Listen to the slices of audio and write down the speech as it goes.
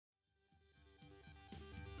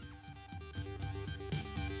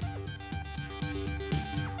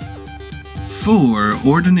Four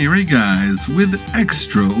ordinary guys with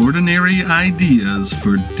extraordinary ideas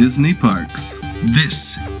for Disney parks.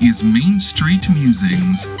 This is Main Street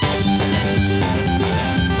Musings,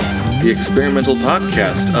 the experimental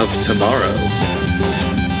podcast of tomorrow.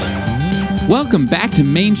 Welcome back to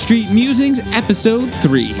Main Street Musings, Episode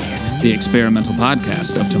 3, the experimental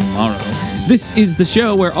podcast of tomorrow. This is the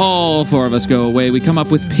show where all four of us go away. We come up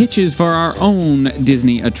with pitches for our own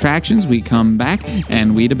Disney attractions. We come back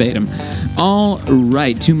and we debate them. All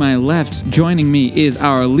right, to my left, joining me is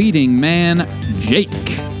our leading man, Jake.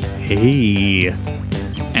 Hey.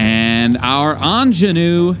 And our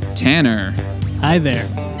ingenue, Tanner. Hi there.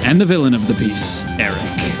 And the villain of the piece, Eric.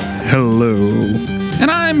 Hello. And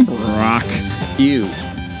I'm Brock. You.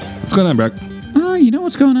 What's going on, Brock? You know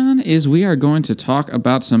what's going on is we are going to talk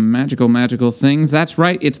about some magical things. That's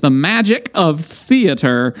right, it's the magic of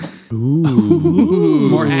theater. Ooh.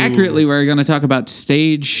 More accurately, we're going to talk about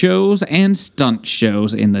stage shows and stunt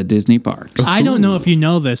shows in the Disney parks. I don't know if you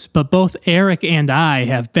know this, but both Eric and I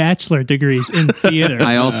have bachelor degrees in theater.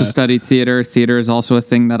 I also studied theater. Theater is also a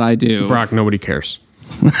thing that I do. Brock, nobody cares.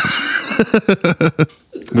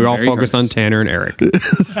 We're all focused on Tanner and Eric.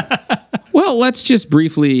 Well, let's just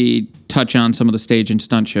briefly touch on some of the stage and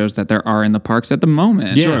stunt shows that there are in the parks at the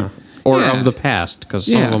moment. Yeah. Or Yeah. of the past, because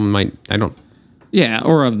some of them might, I don't. Yeah,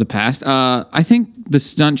 or of the past. I think the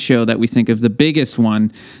stunt show that we think of, the biggest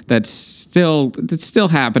one that's still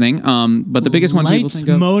happening, but the biggest one people Lights, think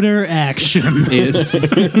of motor, action. is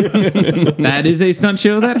that is a stunt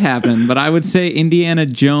show that happened. But I would say Indiana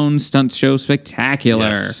Jones Stunt Show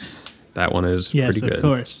Spectacular. Yes. That one is Yes, pretty good. of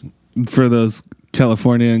course. For those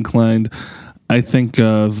California inclined, I think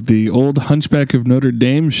of the old Hunchback of Notre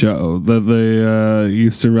Dame show that they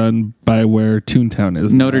used to run by where Toontown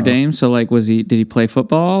is. Notre now. Dame. So like, did he play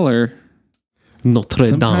football or? Notre Dame.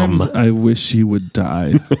 Sometimes I wish he would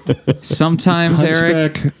die. Sometimes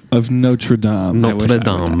Eric. Hunchback of Notre Dame. Notre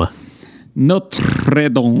Dame. Notre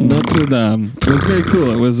Dame. Notre Dame. It was very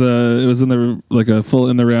cool. It was in the a full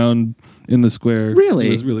in the round in the square. Really?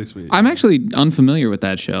 It was really sweet. I'm actually unfamiliar with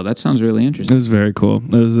that show. That sounds really It interesting. was very cool.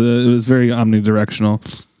 It was very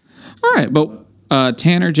omnidirectional. All right, but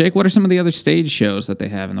Tanner, Jake, what are some of the other stage shows that they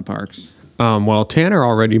have in the parks? Well, Tanner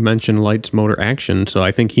already mentioned Lights, Motor, Action, so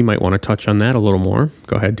I think he might want to touch on that a little more.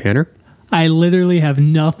 Go ahead, Tanner. I literally have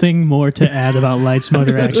nothing more to add about Lights,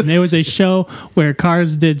 Motor, Action. There was a show where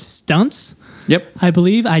cars did stunts. Yep. I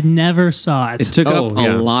believe I never saw it. It took up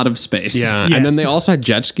yeah. a lot of space. Yeah, Yes. and then they also had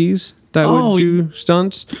jet skis that would do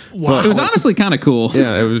stunts. Wow. It was honestly kind of cool.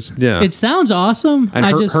 Yeah, it was, yeah. It sounds awesome. And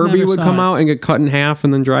I just Herbie never would saw come it. out and get cut in half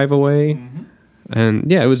and then drive away.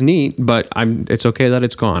 And yeah, it was neat, but it's okay that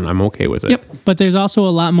it's gone. I'm okay with it. Yep. But there's also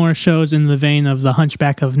a lot more shows in the vein of the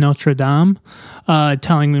Hunchback of Notre Dame,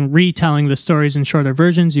 retelling the stories in shorter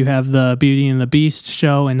versions. You have the Beauty and the Beast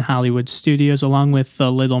show in Hollywood Studios, along with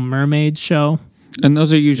the Little Mermaid show. And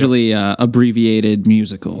those are usually abbreviated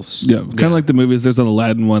musicals. Yeah, kind of like the movies. There's an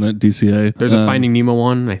Aladdin one at DCA. There's a Finding Nemo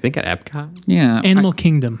one, I think, at Epcot. Yeah. Animal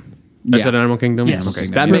Kingdom. That's Yeah. at Animal Kingdom? Yes.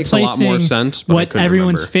 Okay. That makes a lot more Replacing sense. But I what couldn't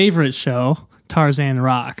everyone's remember. favorite show, Tarzan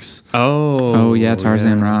Rocks. Oh, yeah,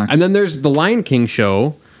 Tarzan Rocks. And then there's the Lion King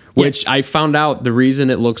show, which Yes. I found out the reason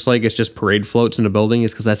it looks like it's just parade floats in a building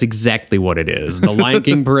is because that's exactly what it is. The Lion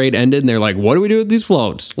King parade ended, and they're like, what do we do with these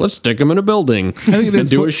floats? Let's stick them in a building and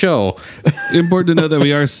do a show. Important to know that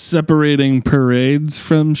we are separating parades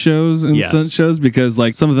from shows and Yes. stunt shows because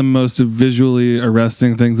like some of the most visually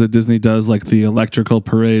arresting things that Disney does, like the electrical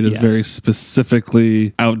parade, is Yes. very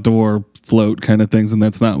specifically outdoor float kind of things, and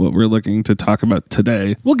that's not what we're looking to talk about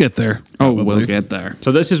today. We'll get there. Oh, probably. we'll get there.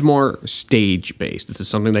 So this is more stage-based. This is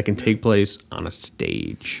something that can take place on a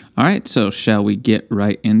stage. All right, so shall we get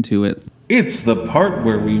right into it? It's the part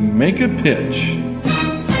where we make a pitch.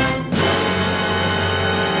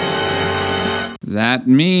 That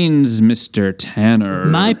means, Mr. Tanner.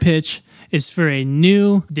 My pitch is for a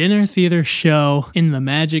new dinner theater show in the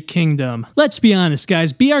Magic Kingdom. Let's be honest,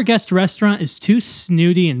 guys. Be Our Guest restaurant is too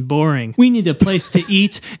snooty and boring. We need a place to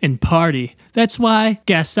eat and party. That's why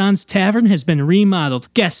Gaston's Tavern has been remodeled.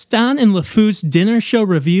 Gaston and LeFou's dinner show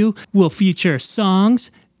review will feature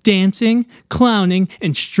songs, dancing, clowning,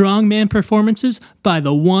 and strongman performances by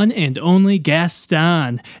the one and only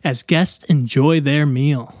Gaston as guests enjoy their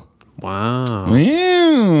meal. Wow.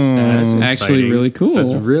 Yeah. That's actually Exciting. really cool.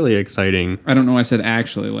 That's really exciting. I don't know why I said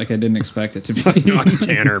actually, like I didn't expect it to be.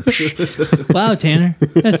 Tanner. Wow, Tanner,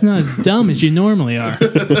 that's not as dumb as you normally are.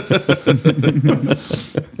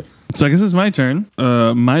 So I guess it's my turn.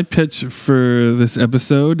 My pitch for this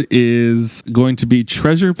episode is going to be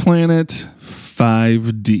Treasure Planet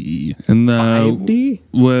 5D. And 5D?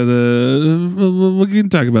 We can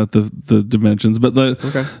talk about the dimensions, but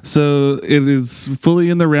so it is fully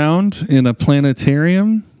in the round in a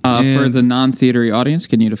planetarium. For the non-theatery audience,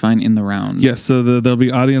 can you define in the round? Yes, so there'll be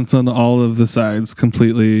audience on all of the sides,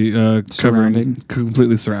 completely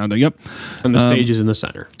completely surrounding. Yep, And the stage is in the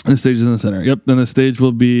center. the stage is in the center. Yep, and the stage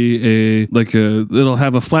will be it'll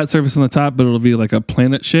have a flat surface on the top, but it'll be like a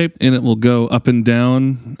planet shape, and it will go up and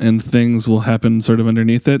down, and things will happen sort of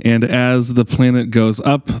underneath it. And as the planet goes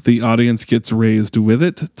up, the audience gets raised with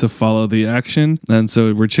it to follow the action. And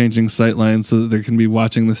so we're changing sight lines so that they can be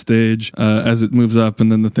watching the stage as it moves up,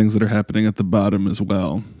 and then the things that are happening at the bottom as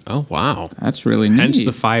well. Oh, wow. That's really neat. Hence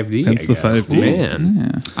the 5D. Hence the 5D. Man.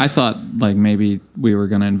 Yeah. I thought like maybe we were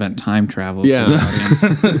going to invent time travel. Yeah. For the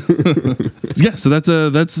audience. Yeah, so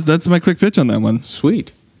that's my quick pitch on that one.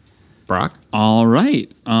 Sweet. Brock? All right.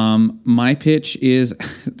 My pitch is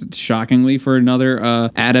shockingly for another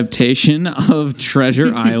adaptation of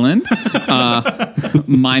Treasure Island.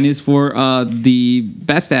 Mine is for the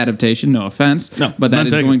best adaptation, no offense, but that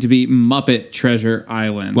is going to be Muppet Treasure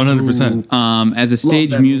Island. 100%. As a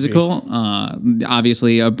stage musical,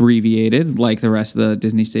 obviously abbreviated like the rest of the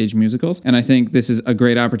Disney stage musicals. And I think this is a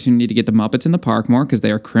great opportunity to get the Muppets in the park more because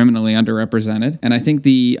they are criminally underrepresented. And I think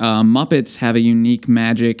the Muppets have a unique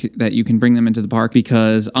magic that you can bring them into the park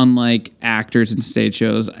because unlike actors in stage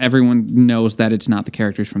shows, everyone knows that it's not the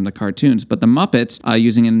characters from the cartoons. But the Muppets,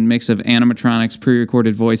 using a mix of animatronics,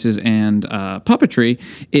 pre-recorded voices, and puppetry,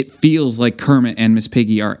 it feels like Kermit and Miss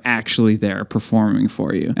Piggy are actually there performing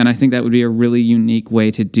for you. And I think that would be a really unique way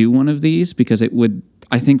to do one of these because it would,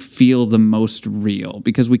 I think, feel the most real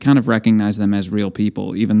because we kind of recognize them as real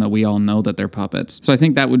people, even though we all know that they're puppets. So I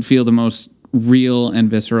think that would feel the most real and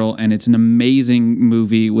visceral, and it's an amazing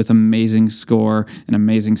movie with amazing score and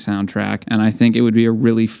amazing soundtrack, and I think it would be a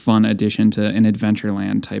really fun addition to an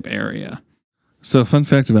Adventureland type area. So, fun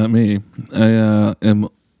fact about me, I am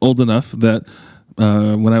old enough that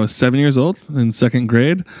when I was 7 years old in second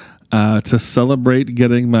grade, to celebrate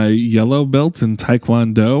getting my yellow belt in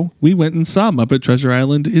Taekwondo, we went and saw Muppet Treasure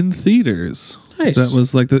Island in theaters. Nice. That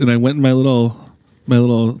was like, and I went in my little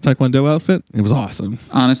Taekwondo outfit. It was awesome.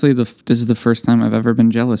 Honestly, this is the first time I've ever been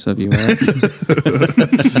jealous of you, Eric.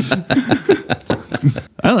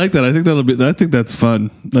 I like that. I think that's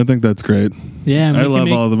fun. I think that's great. Yeah, and I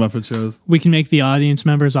love all the Muppet shows. We can make the audience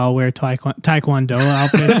members all wear Taekwondo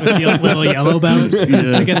outfits with the little yellow belts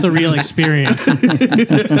to get the real experience.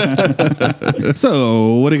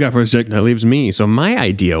 So, what do you got for us, Jake? That leaves me. So my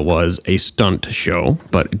idea was a stunt show,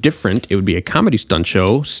 but different. It would be a comedy stunt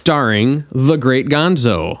show starring the Great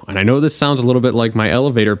Gonzo. And I know this sounds a little bit like my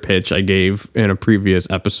elevator pitch I gave in a previous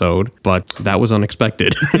episode, but that was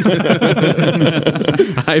unexpected.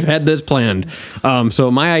 I've had this planned.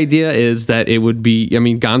 So my idea is that it would be,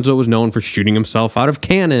 Gonzo was known for shooting himself out of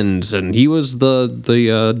cannons, and he was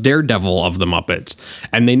the daredevil of the Muppets.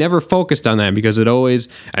 And they never focused on that because it always,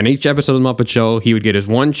 on each episode of the Muppet Show, he would get his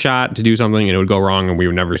one shot to do something and it would go wrong and we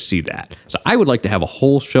would never see that. So I would like to have a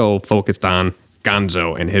whole show focused on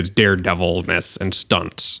Gonzo and his daredevilness and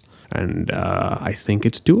stunts. And I think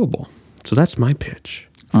it's doable. So that's my pitch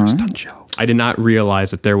for a stunt show. I did not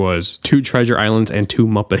realize that there was 2 Treasure Islands and 2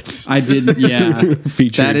 Muppets. I did, yeah.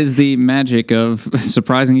 Featured. That is the magic of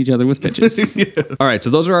surprising each other with pitches. All right, so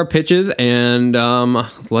those are our pitches, and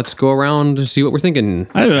let's go around and see what we're thinking.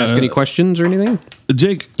 Ask any questions or anything?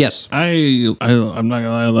 Jake. Yes. I'm not gonna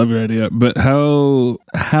lie, I love your idea, but how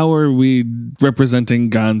are we representing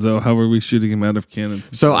Gonzo? How are we shooting him out of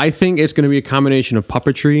cannons? So I think it's going to be a combination of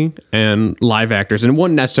puppetry and live actors, and it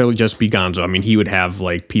wouldn't necessarily just be Gonzo. I mean, he would have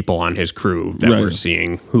like people on his crew that we're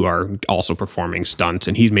seeing who are also performing stunts,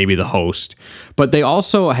 and he's maybe the host. But they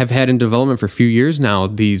also have had in development for a few years now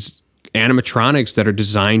these animatronics that are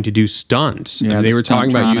designed to do stunts. Yeah, they were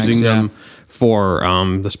talking about using them for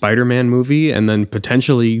the Spider-Man movie and then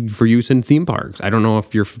potentially for use in theme parks. I don't know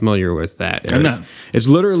if you're familiar with that. I'm not. It's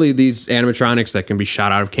literally these animatronics that can be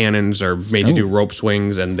shot out of cannons or made to do rope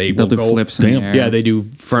swings, and they'll do flips in the air. Yeah, they do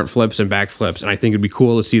front flips and back flips, and I think it'd be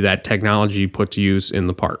cool to see that technology put to use in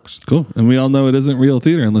the parks. Cool. And we all know it isn't real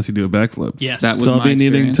theater unless you do a backflip. Yes. That was So I'll my be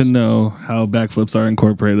needing experience. to know how backflips are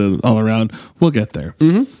incorporated all around. We'll get there.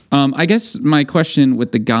 Mm-hmm. I guess my question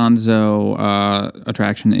with the Gonzo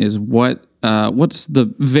attraction is what's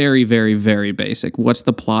the very, very, very basic? What's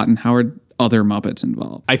the plot and how are other Muppets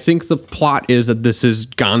involved? I think the plot is that this is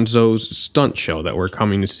Gonzo's stunt show that we're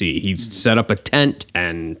coming to see. He's set up a tent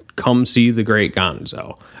and come see the Great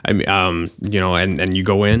Gonzo. I mean, and you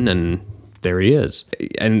go in and there he is.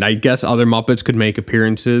 And I guess other Muppets could make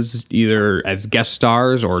appearances either as guest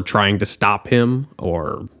stars or trying to stop him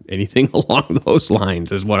or anything along those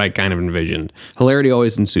lines is what I kind of envisioned. Hilarity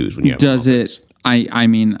always ensues when you have Does Muppets. it? I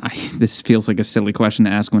mean, this feels like a silly question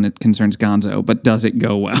to ask when it concerns Gonzo, but does it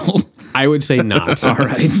go well? I would say not. All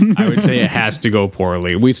right. I would say it has to go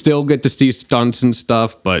poorly. We still get to see stunts and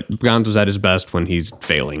stuff, but Gonzo's at his best when he's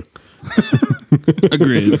failing.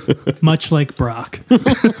 Agreed. Much like Brock.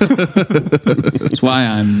 That's why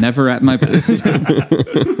I'm never at my best. All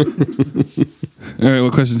right,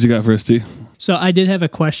 what questions you got for us, T? So I did have a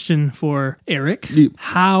question for Eric.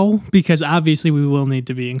 How, because obviously we will need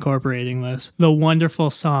to be incorporating this, the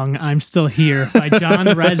wonderful song I'm Still Here by John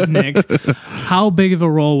Resnick, how big of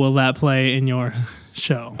a role will that play in your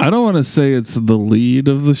show? I don't want to say it's the lead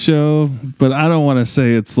of the show, but I don't want to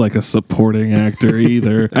say it's like a supporting actor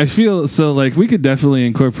either. I feel so like we could definitely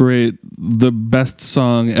incorporate the best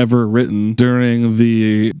song ever written during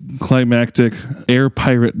the climactic air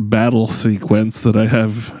pirate battle sequence that I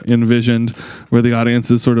have envisioned, where the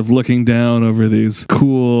audience is sort of looking down over these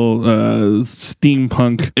cool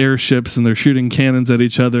steampunk airships and they're shooting cannons at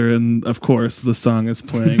each other, and of course the song is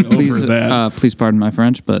playing over that. Please pardon my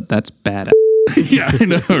French, but that's badass. Yeah, I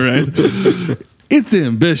know, right? It's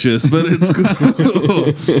ambitious, but it's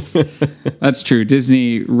cool. That's true.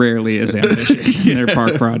 Disney rarely is ambitious in their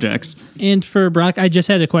park projects. And for Brock, I just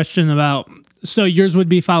had a question about, so yours would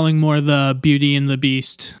be following more the Beauty and the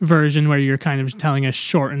Beast version where you're kind of telling a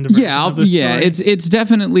shortened version of the story. It's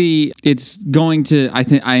definitely, it's going to,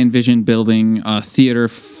 I envision building a theater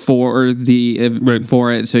for for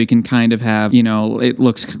it, so you can kind of have, it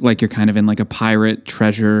looks like you're kind of in like a pirate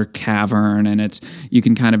treasure cavern, and you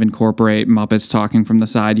can kind of incorporate Muppets talking from the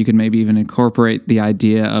side. You can maybe even incorporate the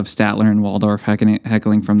idea of Statler and Waldorf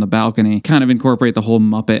heckling from the balcony, kind of incorporate the whole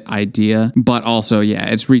Muppet idea, but also,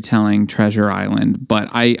 it's retelling Treasure Island. But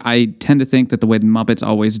I tend to think that the way the Muppets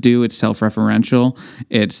always do, it's self-referential.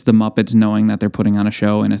 It's the Muppets knowing that they're putting on a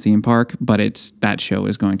show in a theme park, but that show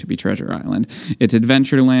is going to be Treasure Island. It's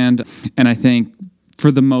Adventureland, and I think for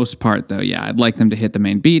the most part, though, I'd like them to hit the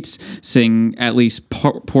main beats, sing at least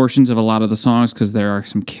portions of a lot of the songs, because there are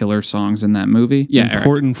some killer songs in that movie.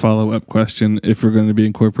 Important follow-up question, if we're going to be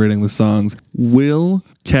incorporating the songs, will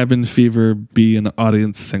Cabin Fever be an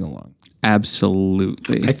audience sing-along?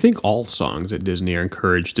 Absolutely. I think all songs at Disney are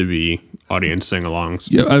encouraged to be audience sing-alongs.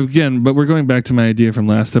 Yeah, again, but we're going back to my idea from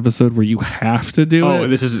last episode where you have to do it. Oh,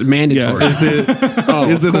 this is mandatory. Yeah,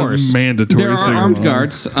 is it a mandatory there are sing-along? armed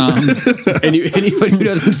guards. And anybody who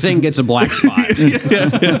doesn't sing gets a black spot.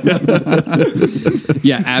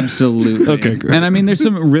 Yeah, absolutely. Okay, great. And I mean, there's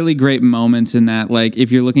some really great moments in that. Like,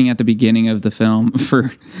 if you're looking at the beginning of the film,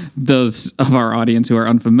 for those of our audience who are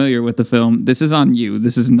unfamiliar with the film, this is on you.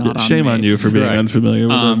 This is not on Shame me. on you for being Correct. unfamiliar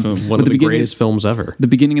with the film. One of the greatest films ever. The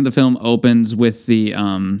beginning of the film opens with the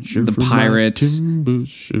pirates.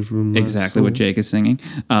 Exactly what Jake is singing.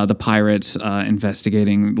 The pirates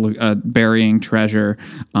investigating, burying treasure,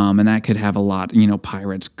 and that could have a lot.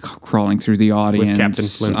 Pirates crawling through the audience. With Captain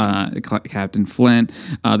Flint. Captain Flint.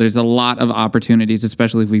 There's a lot of opportunities,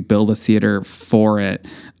 especially if we build a theater for it,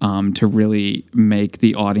 to really make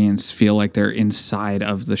the audience feel like they're inside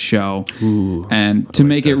of the show. Ooh, and to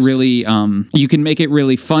make it really, you can make it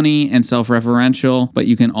really funny and self-referential, but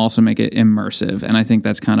you can also make it immersive. And I think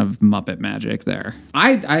that's kind of Muppet magic there.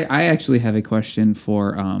 I actually have a question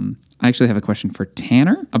for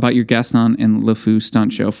Tanner about your Gaston and LeFou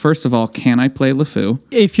stunt show. First of all, can I play LeFou?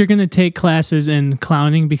 If you're going to take classes in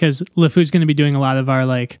clowning, because LeFou's going to be doing a lot of our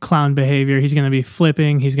clown behavior, he's going to be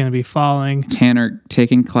flipping, he's going to be falling. Tanner,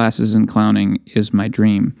 taking classes in clowning is my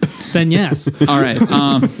dream. Then yes. All right.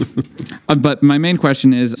 But my main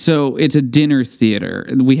question is, so it's a dinner theater.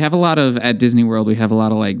 We have a lot of, at Disney World, we have a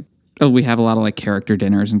lot of character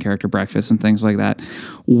dinners and character breakfasts and things like that.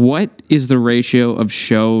 What is the ratio of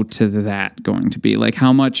show to that going to be? Like,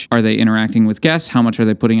 how much are they interacting with guests? How much are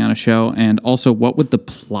they putting on a show? And also, what would the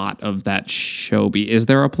plot of that show be? Is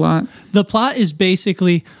there a plot? The plot is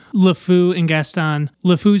basically LeFou and Gaston.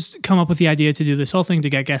 LeFou's come up with the idea to do this whole thing to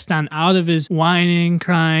get Gaston out of his whining,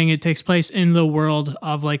 crying. It takes place in the world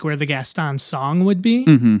of where the Gaston song would be.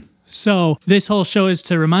 Mm-hmm. So this whole show is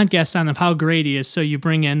to remind Gaston of how great he is. So you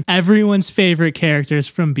bring in everyone's favorite characters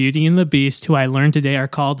from Beauty and the Beast, who I learned today are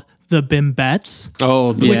called the Bimbettes.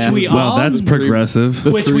 Oh, Which we all, that's progressive.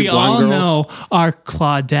 which we all know are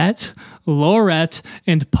Claudette, Laurette,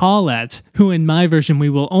 and Paulette, who in my version we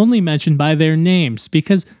will only mention by their names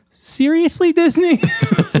because Seriously, Disney?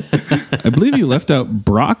 I believe you left out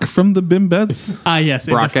Brock from the Bimbettes. Yes,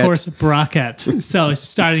 and of Brockette. course, Brockette. So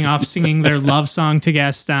starting off singing their love song to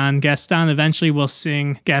Gaston. Gaston eventually will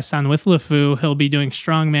sing Gaston with LeFou. He'll be doing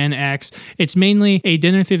strongman acts. It's mainly a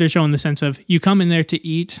dinner theater show in the sense of you come in there to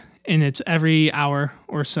eat, and it's every hour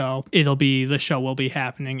or so. The show will be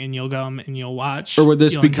happening, and you'll come and you'll watch. Or would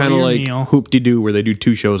this You'll be enjoy kind of your like meal. Hoop-de-doo where they do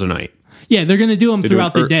 2 shows a night? Yeah, they're going to do them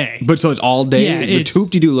throughout the day. But so it's all day? Yeah, The it's-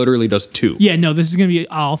 Hoop-de-doo literally does 2. Yeah, no, this is going to be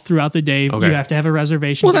all throughout the day. Okay. You have to have a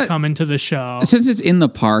reservation Well, to that- come into the show. Since it's in the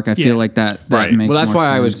park, I Yeah. feel like that Right. makes Well, that's more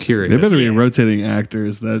why I was sense. curious. They better be rotating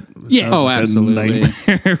actors. That Yeah. sounds Oh, like a absolutely.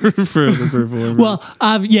 nightmare for the performers. Well,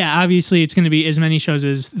 obviously it's going to be as many shows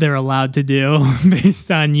as they're allowed to do based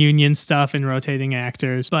on union stuff and rotating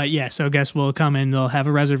actors. But yeah, so guests will come in, they'll have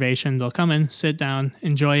a reservation, they'll come in, sit down,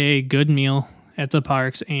 enjoy a good meal at the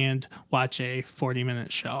parks, and watch a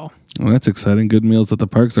 40-minute show. Well, that's exciting. Good meals at the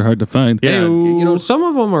parks are hard to find. Yeah, you know, some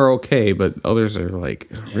of them are okay, but others are like,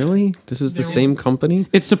 really? This is the same company?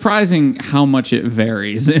 It's surprising how much it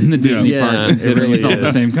varies in the Disney Yeah, parks, it considering really it's all the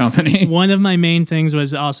is. same company. One of my main things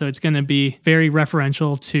was also it's going to be very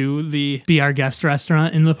referential to the Be Our Guest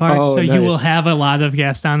restaurant in the park. Oh, so you nice. will have a lot of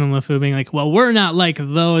Gaston and LeFou being like, well, we're not like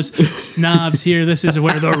those snobs here. This is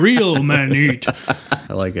where the real men eat.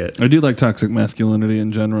 I like it. I do like toxic masculinity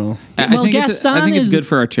in general. I Well, think Gaston I think it's is- good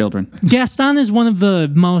for our children. Gaston is one of the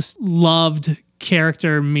most loved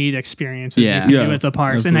character meet experiences Yeah. you can Yeah, do at the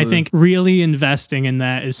parks. And I absolutely. think really investing in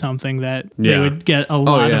that is something that they Yeah. would get a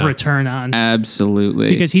lot of yeah. return on. Absolutely.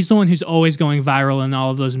 Because he's the one who's always going viral in all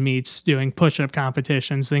of those meets, doing push-up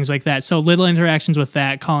competitions, things like that. So little interactions with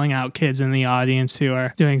that, calling out kids in the audience who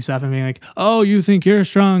are doing stuff and being like, oh, you think you're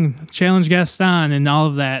strong, challenge Gaston, and all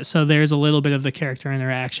of that. So there's a little bit of the character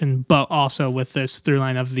interaction, but also with this through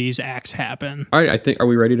line of these acts happen. All right, are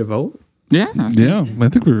we ready to vote? yeah. Yeah, I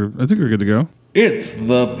think we're good to go. It's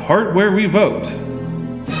the part where we vote.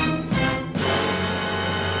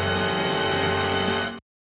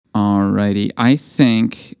 Alrighty. I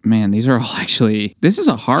think, man, these are all actually. This is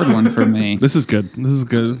a hard one for me. This is good. This is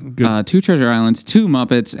good. Good. 2 Treasure Islands, 2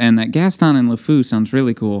 Muppets, and that Gaston and LeFou sounds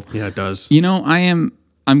really cool. Yeah, it does. You know, I'm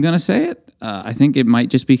gonna say it. I think it might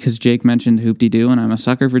just be because Jake mentioned Hoop-de-Doo, and I'm a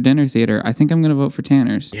sucker for dinner theater. I think I'm gonna vote for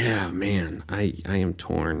Tanner's. Yeah, man, I am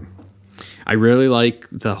torn. I really like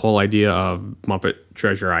the whole idea of Muppet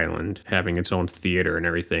Treasure Island having its own theater and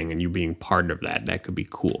everything, and you being part of that. That could be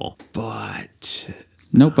cool. But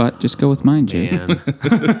No, but just go with mine, Jake. man,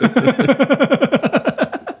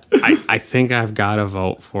 I think I've got to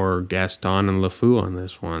vote for Gaston and LeFou on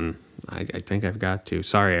this one. I think I've got to.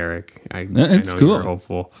 Sorry, Eric. I it's know cool. you were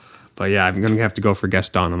hopeful, but yeah, I'm gonna have to go for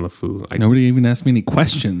Gaston and LeFou. Nobody even asked me any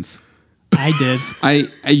questions. I did.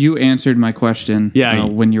 You answered my question. Yeah.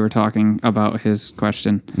 When you were talking about his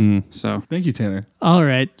question. So Thank you, Tanner. All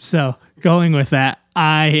right. So going with that,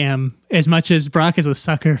 I am, as much as Brock is a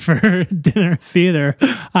sucker for dinner theater,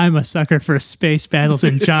 I'm a sucker for space battles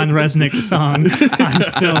and John Resnick's song, I'm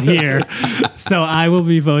Still Here. So I will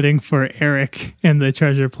be voting for Eric and the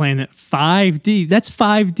Treasure Planet 5D. That's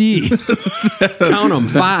 5D. Count them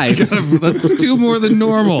 5. That's 2 more than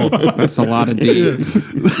normal. that's a lot of D.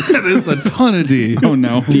 That is a ton of D. Oh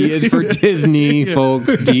no. D is for Disney,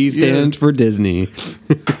 folks. D stands for Disney.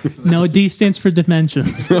 No, D stands for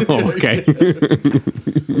dimensions. Oh, okay.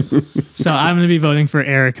 So I'm going to be voting for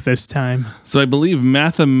Eric this time. So I believe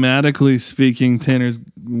mathematically speaking,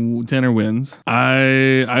 Tanner wins.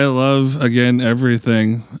 I love again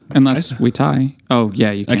everything. Unless we tie. Oh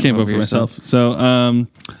yeah, you I can't. can't vote for myself. So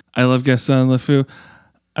I love Gaston LeFou.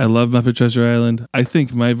 I love Muppet Treasure Island. I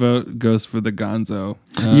think my vote goes for the Gonzo.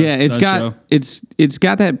 Yeah, it's stunt got show. it's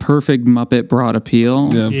got that perfect Muppet broad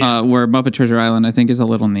appeal. Yeah. Where Muppet Treasure Island I think is a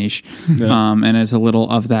little niche, and it's a little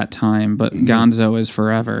of that time. But Gonzo is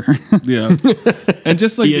forever. Yeah, and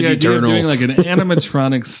just like He is the idea eternal. of doing like an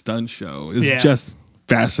animatronic stunt show is Yeah. just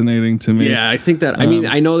fascinating to me. Yeah, I think that. I mean,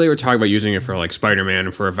 I know they were talking about using it for like Spider-Man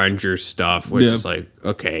and for Avengers stuff, which Yeah. is like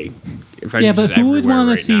okay. Avengers Yeah, but is who would everywhere want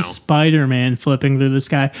to right see now. Spider-Man flipping through the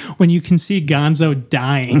sky when you can see Gonzo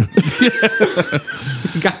dying?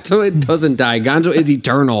 Gonzo it doesn't die. Gonzo is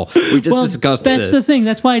eternal. We just discussed that's this. the thing.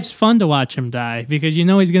 That's why it's fun to watch him die, because you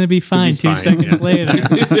know he's going to be fine He's 2 fine, seconds yeah. later.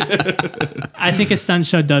 I think a stunt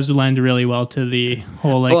show does lend really well to the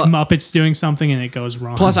whole like Well- Muppets doing something and it goes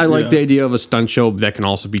wrong. Plus, I like the idea of a stunt show that can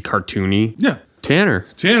also be cartoony. Yeah. Tanner,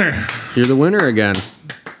 Tanner. you're the winner again.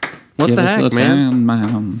 What Give the us heck, man?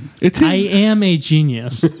 time. It's I his, am a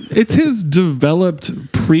genius. it's his developed,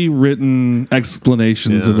 pre-written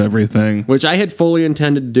explanations of everything. Which I had fully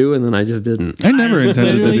intended to do, and then I just didn't. I never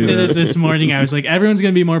intended to Literally do did that. it this morning. I was like, everyone's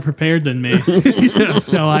going to be more prepared than me.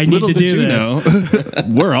 So I need Little to did do you this.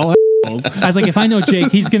 know, we're all assholes. I was like, if I know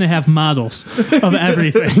Jake, he's going to have models of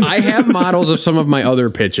everything. I have models of some of my other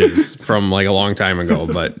pitches from like a long time ago,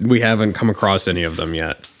 but we haven't come across any of them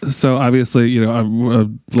yet. So obviously, you know,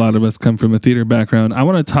 a lot of us come from a theater background. I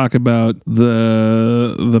want to talk about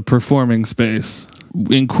the performing space,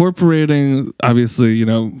 incorporating. Obviously, you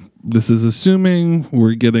know, this is assuming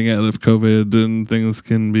we're getting out of COVID and things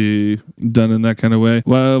can be done in that kind of way.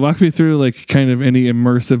 Well, walk me through like kind of any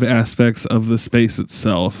immersive aspects of the space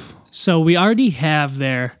itself. So we already have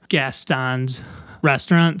their Gaston's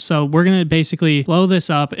restaurant. So we're going to basically blow this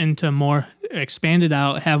up into more, expand it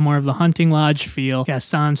out, have more of the hunting lodge feel,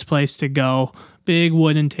 Gaston's place to go, big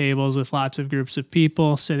wooden tables with lots of groups of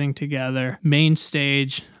people sitting together, main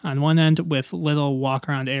stage on one end with little walk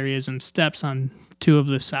around areas and steps on two of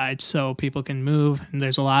the sides so people can move, and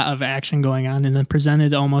there's a lot of action going on, and then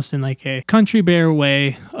presented almost in like a Country Bear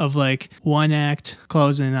way of like one act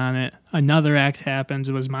closing on it, another act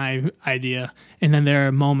happens, was my idea, and then there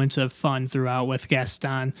are moments of fun throughout with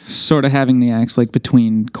Gaston. Sort of having the acts like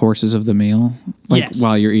between courses of the meal, like Yes.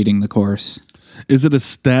 while you're eating the course. Is it a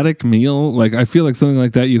static meal? Like, I feel like something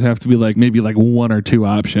like that, you'd have to be like maybe like one or two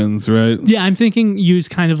options, right? Yeah, I'm thinking use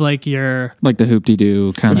kind of like your Like the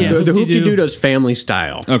hoop-de-doo kind of. Yeah. The Hoop-de-doo. Hoop-de-Doo does family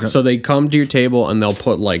style. Okay. So they come to your table and they'll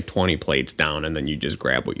put like 20 plates down, and then you just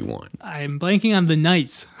grab what you want. I'm blanking on the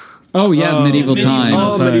knights. Oh, yeah, medieval times.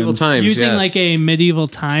 Oh, medieval times. Using yes. like a medieval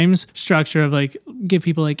times structure of like give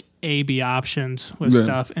people like A, B options with Yeah.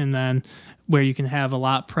 stuff, and then where you can have a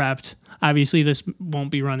lot prepped. Obviously, this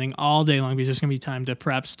won't be running all day long because there's going to be time to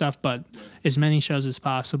prep stuff, but as many shows as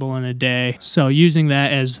possible in a day. So using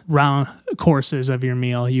that as round courses of your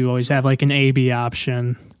meal, you always have like an A, B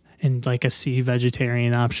option and like a C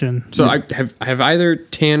vegetarian option. So I have either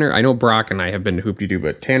Tanner, I know Brock and I have been to Hoop-de-Doo,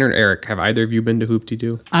 but Tanner and Eric, have either of you been to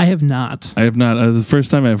Hoop-de-Doo? I have not. I have not. The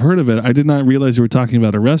first time I've heard of it, I did not realize you were talking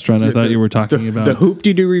about a restaurant. I thought you were talking about. The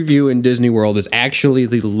Hoop-de-Doo Review in Disney World is actually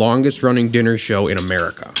the longest running dinner show in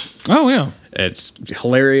America. Oh, yeah. It's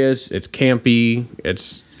hilarious. It's campy.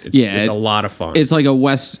 It's a lot of fun. It's like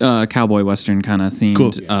a cowboy western kind of themed.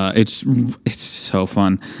 Cool. It's so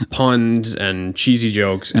fun, puns and cheesy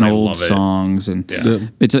jokes and I old love it. songs, and Yeah.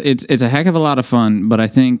 it's a heck of a lot of fun. But I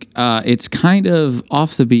think it's kind of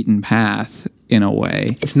off the beaten path in a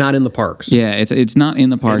way. It's not in the parks. Yeah, it's not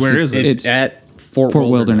in the parks. Where is it? It's at Fort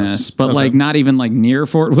Wilderness, but like not even like near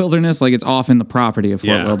Fort Wilderness. Like it's off in the property of Fort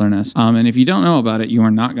Yeah. Wilderness. And if you don't know about it, you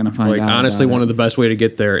are not going to find Like out. honestly, about one it. of the best way to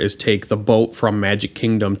get there is take the boat from Magic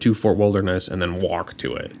Kingdom to Fort Wilderness and then walk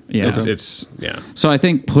to it. Yeah. It's yeah. So I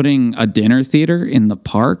think putting a dinner theater in the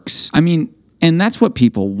parks, I mean, and that's what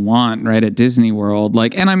people want, right, at Disney World.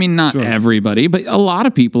 Like, and I mean, not everybody, but a lot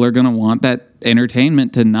of people are going to want that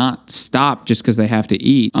entertainment to not stop just because they have to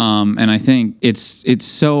eat. And I think it's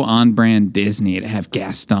so on brand Disney to have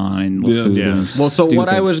Gaston and LeFou. Yeah. and Well, so what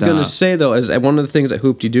I stupid was going to stuff. say though is one of the things at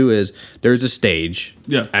Hoop-de-Doo is there's a stage.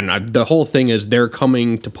 Yeah. And the whole thing is they're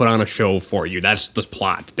coming to put on a show for you. That's the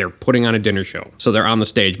plot. They're putting on a dinner show. So they're on the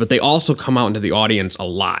stage, but they also come out into the audience a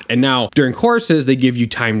lot. And now during courses, they give you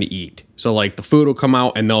time to eat. So like the food will come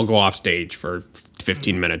out and they'll go off stage for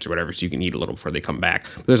 15 minutes or whatever, so you can eat a little before they come back.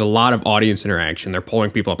 But there's a lot of audience interaction. They're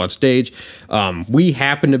pulling people up on stage. We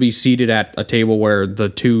happen to be seated at a table where the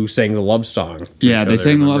two sang the love song. to Yeah, each they other,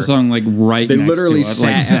 sang the love remember? song like right They next literally to us,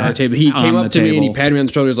 sat at our table. He came on up the to me and he table. patted me on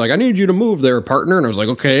the shoulder. He was like, "I need you to move there, partner." And I was like,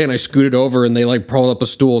 "Okay." And I scooted over and they like pulled up a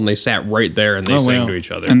stool and they sat right there and they sang wow. to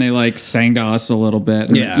each other. And they like sang to us a little bit.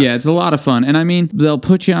 And Yeah. it's a lot of fun. And I mean, they'll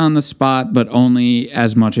put you on the spot, but only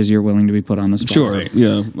as much as you're willing to be put on the spot. Sure.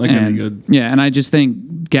 Yeah. That can be And, good. yeah, and I just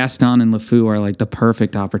think Gaston and LeFou are like the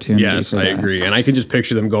perfect opportunity. Yes, for I that. agree. And I can just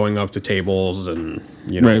picture them going up to tables and,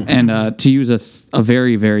 you know. Right. And to use a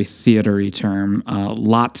very, very theatery term,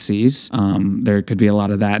 lotsies. There could be a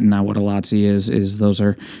lot of that. And now what a lotsie is those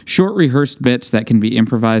are short rehearsed bits that can be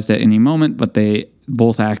improvised at any moment, but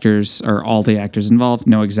both actors or all the actors involved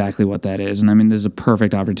know exactly what that is. And I mean, this is a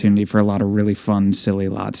perfect opportunity for a lot of really fun, silly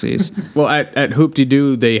lotsies. Well, at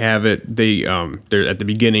Hoop-de-Doo, they have it. They're at the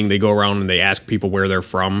beginning. They go around and they ask people where they're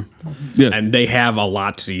from, Yeah. and they have a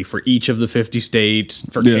lotsie for each of the 50 states,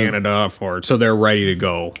 for Yeah. Canada, so they're ready to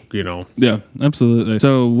go. You know, Yeah, absolutely.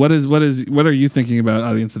 So what are you thinking about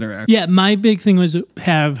audience interaction? Yeah, my big thing was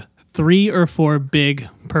have 3 or 4 big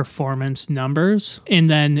performance numbers, and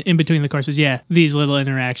then in between the courses, these little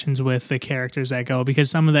interactions with the characters that go, because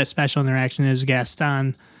some of that special interaction is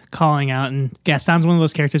Gaston calling out, and Gaston's one of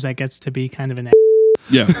those characters that gets to be kind of an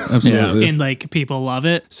Yeah, absolutely. and like people love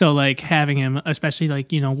it. So like having him, especially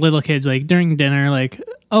like, little kids, like during dinner, like,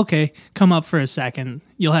 okay, come up for a second.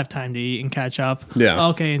 You'll have time to eat and catch up. Yeah.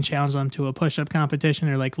 Okay, and challenge them to a push-up competition.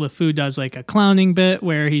 Or like LeFou does like a clowning bit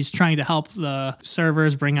where he's trying to help the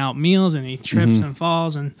servers bring out meals and he trips and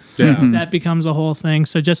falls, and that becomes a whole thing.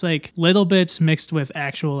 So just like little bits mixed with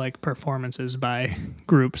actual like performances by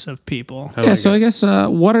groups of people. Yeah, so I guess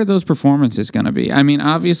what are those performances going to be? I mean,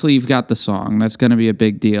 obviously you've got the song. That's going to be a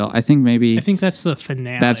big deal. I think that's the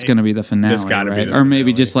finale. that's going to be the finale, That's gotta be right? the Or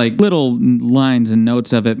maybe finale. just like little lines and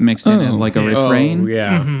notes of it mixed in as like a refrain. Oh,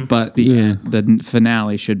 yeah. But the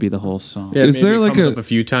finale should be the whole song. Yeah, Is maybe there it like comes a- up a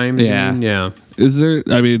few times? Yeah. Yeah. Is there,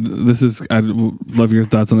 I mean, I'd love your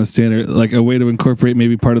thoughts on this, Tanner, like a way to incorporate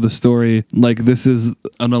maybe part of the story, like this is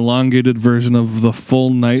an elongated version of the full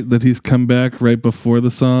night that he's come back right before the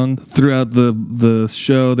song. Throughout the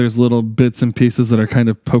show, there's little bits and pieces that are kind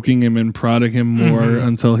of poking him and prodding him more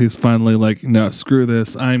until he's finally like, no, screw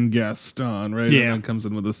this, I'm Gaston, right? Yeah. And then comes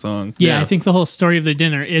in with a song. Yeah, I think the whole story of the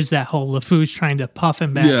dinner is that whole LeFou's trying to puff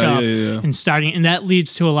him back up and starting, and that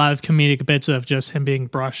leads to a lot of comedic bits of just him being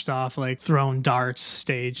brushed off, like thrown darts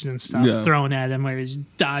staged and stuff, thrown at him where he's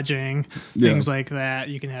dodging, things like that.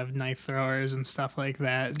 You can have knife throwers and stuff like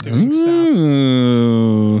that doing stuff.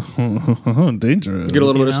 Oh, dangerous. Get a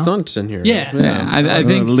little bit of know? stunts in here. Yeah. Yeah, I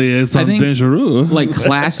think Liaison dangereux. like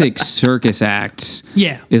classic circus acts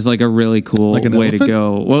Yeah. is like a really cool Like an way to elephant?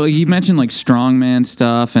 go. Well, you mentioned like strongman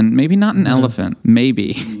stuff and maybe not an elephant.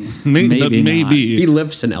 Maybe. Maybe not. He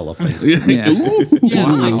lifts an elephant. Yeah. Yeah,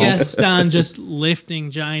 like Gaston just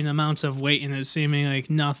lifting giant amounts of weight and it seeming like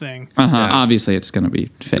nothing. Obviously, it's going to be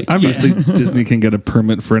fake. Obviously, Disney can get a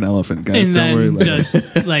permit for an elephant, guys. And Don't worry then about it.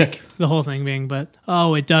 just like the whole thing being, but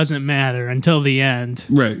it doesn't matter until the end.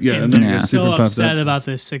 Right, yeah. And And then they're you get so super pumped upset up. about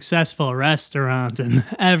this successful restaurant and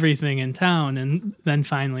everything in town. And then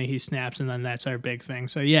finally he snaps, and then that's our big thing.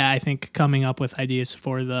 So, yeah, I think coming up with ideas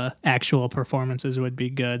for the actual performances would be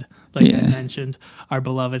good. Like I mentioned, our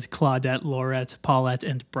beloved Claudette, Laurette, Paulette,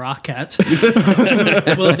 and Brockette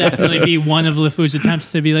will definitely be one of LeFou's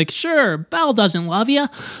attempts to be like, sure, Belle doesn't love you,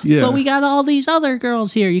 but we got all these other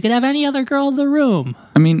girls here. You could have any other girl in the room.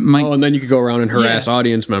 I mean, my Oh, and then you could go around and harass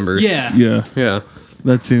audience members. Yeah, Yeah, Yeah.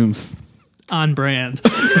 that seems on brand.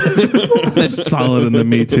 solid in the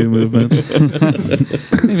Me Too movement.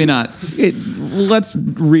 maybe not. Let's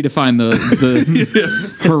redefine the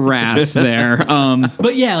harass there.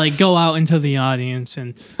 But yeah, like go out into the audience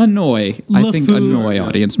and Annoy. I think LeFou- annoy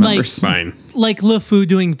audience members. Fine. like LeFou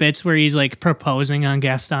doing bits where he's like proposing on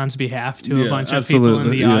Gaston's behalf to a Yeah, bunch of people in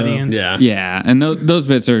the absolutely, yeah. audience. Yeah. Yeah, and those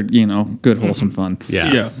bits are good wholesome fun.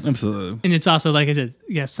 Yeah. Yeah, absolutely. And it's also like I said,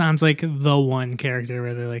 Gaston's like the one character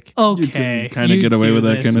where they're like, okay, kind of you get away do with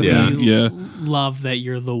that this. kind of We thing. Yeah, love that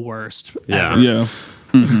you're the worst. Yeah. ever. yeah.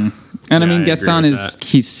 And I Yeah, mean, I Gaston agree with is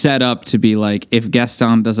he's set up to be like, if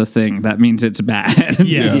Gaston does a thing, that means it's bad.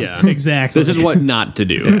 Yes, Yeah. exactly. This is what not to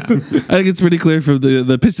do. I think it's pretty clear from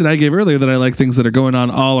the pitch that I gave earlier that I like things that are going on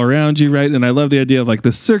all around you, right? And I love the idea of like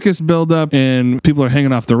the circus buildup and people are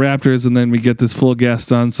hanging off the Raptors, and then we get this full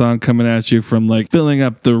Gaston song coming at you from like filling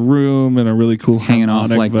up the room and a really cool Hanging off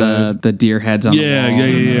harmonic like vibe. the deer heads on Yeah, the wall. yeah,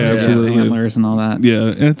 and absolutely. The antlers and all that. Yeah,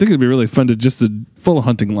 and I think it'd be really fun to just a full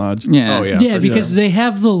hunting lodge. Yeah. Oh, yeah. Yeah, because they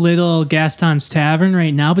have the little Gaston's Tavern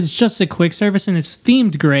right now, but it's just a quick service and it's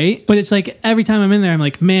themed great. But it's like every time I'm in there, I'm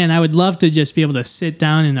like, man, I would love to just be able to sit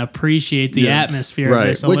down and appreciate the atmosphere of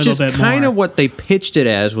this a Which little is bit kind more. of what they pitched it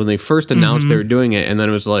as when they first announced they were doing it, and then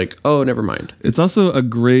it was like, oh, never mind. It's also a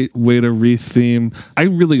great way to re-theme. I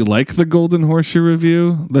really like the Golden Horseshoe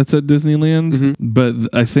Review that's at Disneyland, but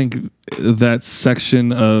I think that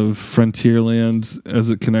section of Frontierland as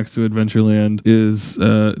it connects to Adventureland is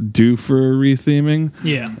due for a retheming.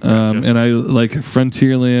 Yeah. And I like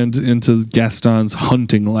Frontierland into Gaston's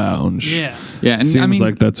Hunting Lounge. Yeah. Yeah, and Seems I mean,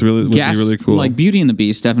 like that's really would be really cool. Like Beauty and the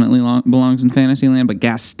Beast definitely belongs in Fantasyland, but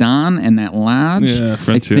Gaston and that lodge, Yeah,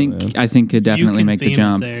 Frontierland. I think could definitely You can make the theme it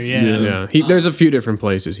jump. there, yeah. Yeah. There's a few different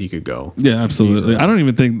places he could go. yeah, absolutely. I don't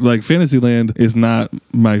even think like Fantasyland is not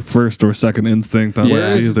my first or second instinct on Yeah.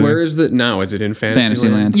 that either. Where is it now? Is it in Fantasyland?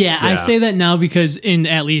 Fantasyland. Yeah, I say that now because in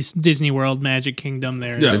at least Disney World, Magic Kingdom,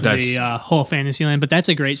 there's Yeah. the whole Fantasyland, but that's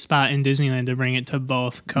a great spot in Disneyland to bring it to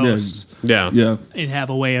both coasts Yeah. Yeah. and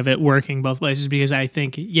have a way of it working both places. Because I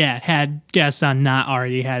think, had Gaston not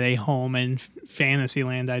already had a home in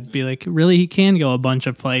Fantasyland, I'd be like, really, he can go a bunch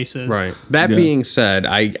of places. Right. That Yeah. being said,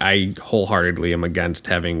 I wholeheartedly am against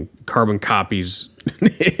having carbon copies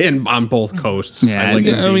and on both coasts. Yeah, I like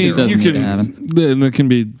yeah, it I mean, being it doesn't you need to happen. then it can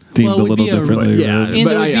be deemed Well, it a would little be a- differently. yeah. right? And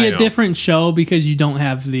But it would I be a know. different show because you don't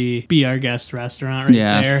have the Be Our Guest restaurant right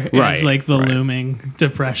Yeah. there. Right, It's like the right. looming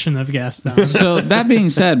depression of Gaston. So that being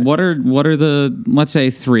said, what are the, let's say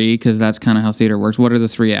 3, because that's kind of how theater works. What are the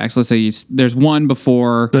 3 acts? Let's say there's one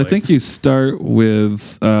before. I think you start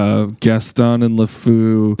with Gaston and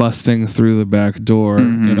LeFou busting through the back door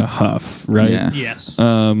in a huff, right? Yeah. Yes.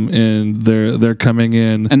 And they're coming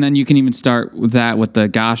in. And then you can even start with that with the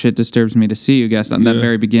 "Gosh, it disturbs me to see you" guest on that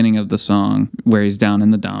very beginning of the song where he's down in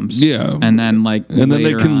the dumps. Yeah. and then like And then they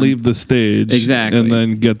later can on- leave the stage, Exactly. and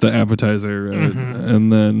then get the appetizer, right?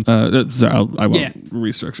 And then sorry, I won't Yeah.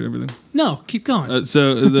 restructure everything. no, keep going.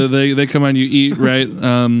 So they come on, you eat, right?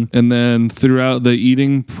 And then throughout the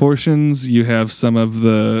eating portions, you have some of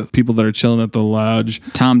the people that are chilling at the lodge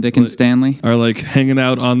Tom, Dick, and Stanley. are like hanging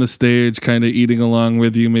out on the stage, kind of eating along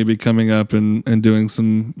with you, maybe coming up and doing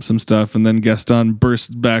some stuff. And then Gaston bursts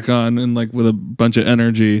back on and like with a bunch of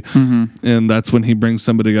energy. And that's when he brings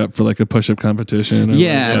somebody up for like a push-up competition. Or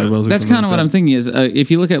Yeah, like barbells or that's something kind of like what I'm that. thinking. Is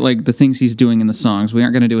if you look at like the things he's doing in the songs, we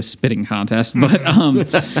aren't going to do a spitting contest, but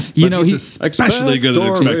you know, He's especially good at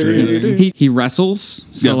expectorating. he wrestles.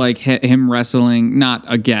 So Yeah. like him wrestling, not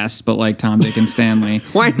a guest, but like Tom, Dick, and Stanley.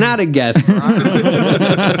 Why not a guest?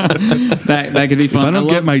 that could be fun. If I don't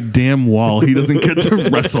get my damn wall, he doesn't get to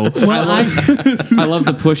wrestle. I love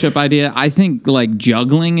the push-up idea. I think like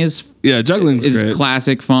juggling is Yeah, juggling's great.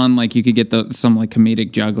 classic fun. Like you could get some like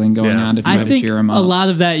comedic juggling going Yeah. on to try I to think cheer him a up. lot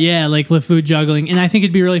of that, like LeFou juggling, and I think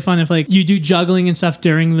it'd be really fun if like you do juggling and stuff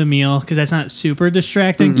during the meal because that's not super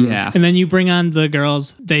distracting. Yeah. and then you bring on the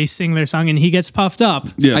girls, they sing their song, and he gets puffed up.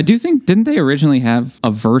 Yeah. I do think, didn't they originally have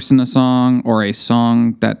a verse in a song or a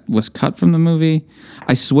song that was cut from the movie?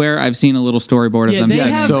 I swear I've seen a little storyboard of Yeah, them. they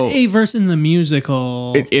singing. have so- a verse in the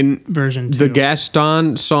musical In version the too.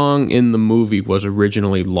 Gaston song in the movie was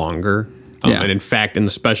originally longer. Yeah. And in fact, in the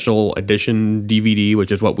special edition DVD,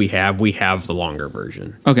 which is what we have the longer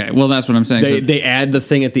version. Okay, well, that's what I'm saying. They, So- they add the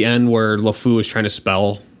thing at the end where LeFou is trying to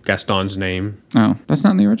spell Gaston's name. oh, that's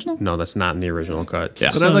not in the original? No, that's not in the original cut. Yeah.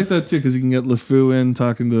 But I like that too because you can get LeFou in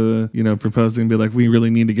talking to proposing and be like, we really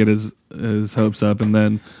need to get his hopes up, and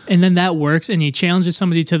then that works, and he challenges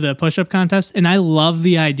somebody to the push-up contest. And I love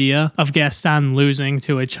the idea of Gaston losing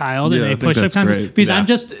to a child in Yeah, I a think push-up that's contest great. because Yeah. I'm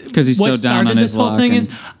just 'Cause he's what so down started on this his whole luck thing and-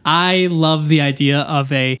 is I love the idea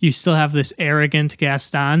of you still have this arrogant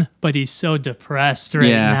Gaston, but he's so depressed right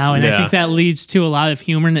Yeah. now, and I Yeah. think that leads to a lot of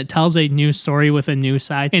humor, and it tells a new story with a new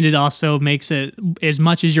side, and it also makes it, as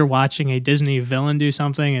much as you're watching a Disney villain do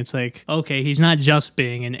something, it's like, okay, he's not just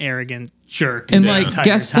being an arrogant jerk And the like entire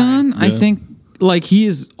Gaston, time. I think like he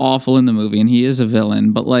is awful in the movie and he is a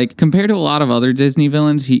villain, but like compared to a lot of other Disney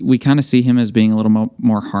villains, we kind of see him as being a little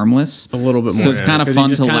more harmless. A little bit more. So it's kind of 'Cause fun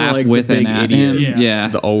he's to just kinda laugh like the with and big at idiot. him. Yeah.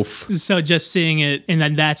 The oaf. So just seeing it, and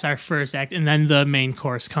then that's our first act, and then the main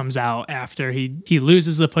course comes out after he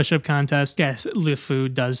loses the push-up contest. Yes,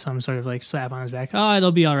 LeFou does some sort of like slap on his back. Oh,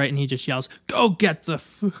 it'll be all right, and he just yells, "Go get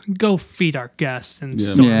go feed our guest," and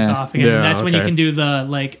storms Yeah. off again. Yeah, and that's when you okay. can do the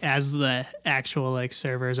like as the actual like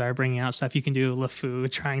servers are bringing out stuff. You can do LeFou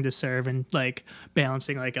trying to serve and like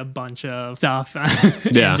balancing like a bunch of stuff,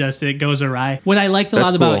 Yeah. and just it goes awry. What I liked a That's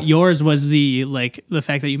lot about cool. yours was the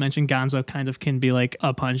fact that you mentioned Gonzo kind of can be like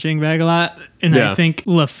a punching bag a lot, and Yeah. I think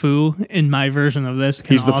LeFou in my version of this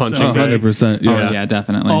can He's the also punching bag. 100%. Oh, Yeah. yeah,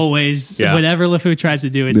 definitely. always Yeah. whatever LeFou tries to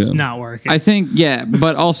do, it's Yeah. not working. I think, yeah,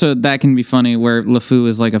 but also that can be funny where LeFou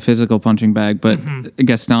is like a physical punching bag, but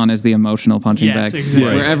Gaston is the emotional punching Yes, bag. exactly.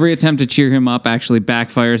 Where every attempt to cheer him up actually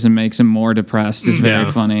backfires and makes him more depressed is very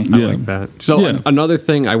Yeah. funny. I Yeah. like that. So Yeah. another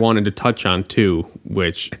thing I wanted to touch on too,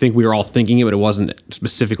 which I think we were all thinking it, but it wasn't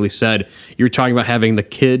specifically said. You were talking about having the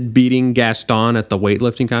kid beating Gaston at the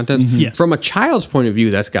weightlifting contest. Yes. From a child's point of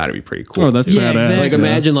view, that's got to be pretty cool. Oh, that's Yeah, badass. exactly. Like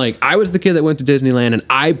imagine like I was the kid that went to Disneyland and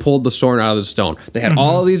I pulled the sword out of the stone. They had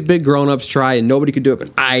all of these big grown-ups try and nobody could do it,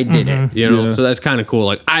 but I did it. You know, Yeah. so that's kind of cool.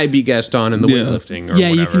 Like I beat Gaston in the Yeah. weightlifting or yeah,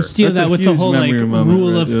 whatever. you can steal That's that a with the huge whole like memory moment,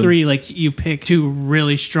 rule right? of Yeah. 3. Like you pick 2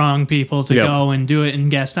 really strong people to Yep. go and do it, and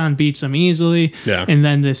Gaston beats them easily. Yeah. And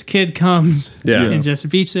then this kid comes Yeah. and just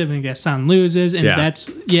beats him, and Gaston loses. And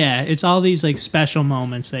Yeah. it's all these like special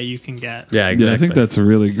moments that you can get. Yeah, exactly. Yeah, I think that's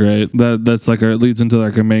really great. That's like it leads into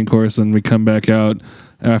like our main course, and we come back out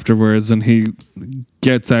afterwards, and he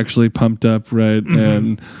gets actually pumped up, right?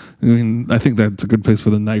 And I mean, I think that's a good place for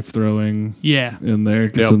the knife throwing. Yeah. In there,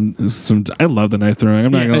 get some. I love the knife throwing.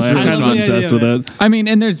 I'm not gonna lie, I'm I kind of love the obsessed idea with of it. I mean,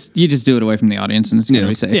 and you just do it away from the audience, and it's gonna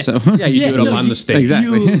be safe. Yeah. So Yeah, you do it up on the stage.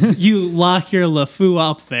 Exactly. You lock your LeFou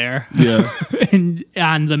up there. Yeah. And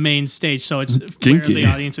on the main stage, so it's Kinky. where the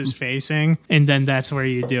audience is facing, and then that's where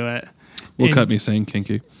you do it. Will And cut me saying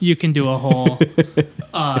kinky. You can do a whole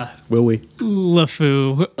Will we?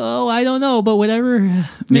 LeFou. Oh, I don't know, but whatever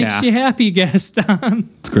makes Yeah. you happy, Gaston.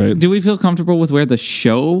 It's great. do we feel comfortable with where the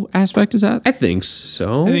show aspect is at? I think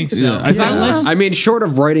so. I think so. Yeah, I think- Let's- I mean, short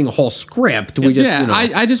of writing a whole script, we just Yeah, you know,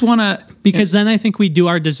 I just want to. because then I think we do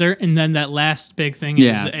our dessert, and then that last big thing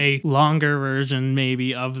is Yeah. a longer version,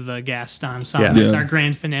 maybe, of the Gaston song. Yeah. It's Yeah. our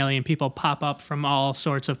grand finale, and people pop up from all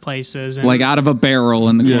sorts of places. And Like out of a barrel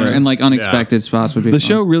in the corner, and like unexpected spots would be The fun.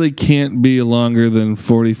 show really can't be longer than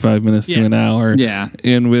 45 minutes to Yeah. an hour. Yeah.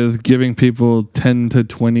 And with giving people 10 to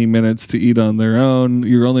 20 minutes to eat on their own,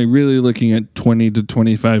 you're only really looking at 20 to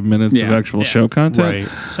 25 minutes of Yeah. actual Yeah. show content. right.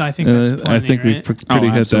 So I think that's plenty, I think right? we've pretty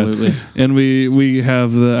hit absolutely. that. And we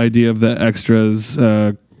have the idea of the extras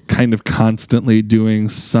kind of constantly doing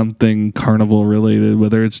something carnival related,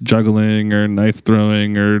 whether it's juggling or knife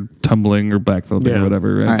throwing or tumbling or backflipping Yeah. or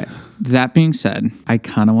whatever. Right? All right. That being said, I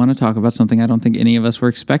kind of want to talk about something I don't think any of us were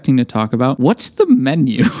expecting to talk about. What's the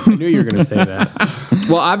menu? I knew you were going to say that.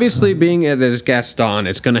 Well, obviously, being that it's Gaston,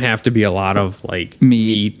 it's going to have to be a lot of like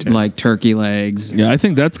Meat, like turkey legs. Yeah, I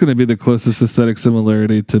think that's going to be the closest aesthetic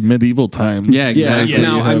similarity to medieval times. Yeah, Yeah, exactly.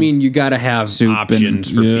 now I mean you got to have Soup options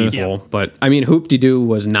and- for Yeah. people, but I mean Hoop-de-Doo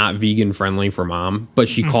was not vegan friendly for Mom, but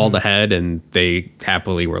she called ahead and they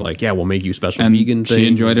happily were like, "Yeah, we'll make you a special And vegan she thing."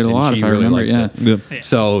 enjoyed it a and lot, she if I remember, liked yeah. it. Yep.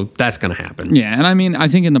 So that's gonna happen. Yeah, and I mean, I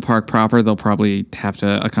think in the park proper, they'll probably have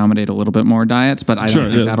to accommodate a little bit more diets, but I Sure,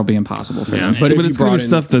 don't think yeah. that'll be impossible for them. But, if But you it's gonna brought be in,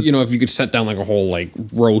 stuff that's- you know, if you could set down like a whole like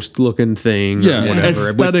roast looking thing, Yeah, or whatever, with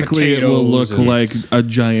aesthetically it will look potatoes and- like a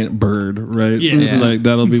giant bird, right? Yeah. Yeah. Like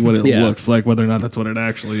that'll be what it Yeah. looks like, whether or not that's what it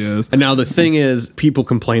actually is. And now the thing is, people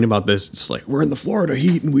complain about this. Just like we're in the Florida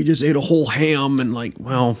heat and we just ate a whole ham, and like,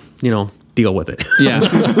 well, you know, deal with it. Yeah,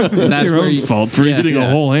 that's It's your own fault for eating a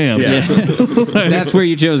whole ham. Yeah. That's where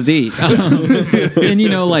you chose to eat. And you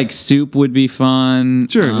know, like soup would be fun.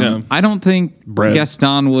 Sure, yeah. I don't think Bread.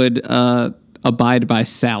 Gaston would abide by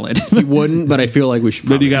salad. He wouldn't, but I feel like we should.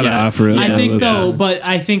 But you got to Yeah. offer it. I Yeah, think that's- though, but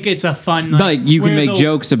I think it's a fun Like you can where make the-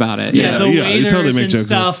 jokes about it. Yeah, the Yeah, you waiters totally make and jokes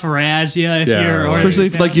stuff razz you if Yeah, you're right. ordering Especially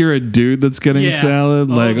if like salad. you're a dude that's getting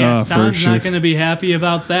salad, like oh, for Gaston's sure. not going to be happy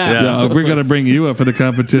about that. Yeah, we're gonna bring you up for the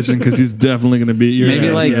competition because he's definitely gonna beat your Maybe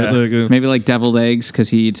ass, like right? maybe like deviled eggs because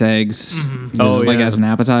he eats eggs. Oh, like yeah. as an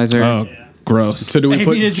appetizer. oh, gross. So do we Maybe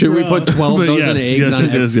put? it's Should we put gross. 12 But dozen yes, eggs yes, on? yes,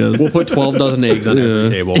 every- yes, yes. We'll put 12 dozen eggs on every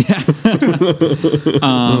table.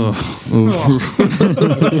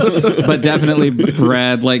 But definitely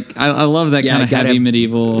bread. Like I love that Yeah, kind of gotta heavy have-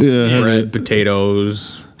 medieval. Yeah, Bread,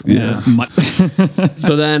 potatoes. yeah.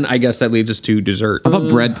 So then I guess that leads us to dessert. How about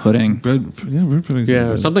bread pudding? Bread, yeah, we're putting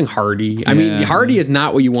Yeah, something hearty. I mean, Yeah. hearty is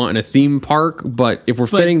not what you want in a theme park, but if we're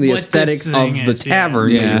fitting the what this aesthetics thing of the is, yeah.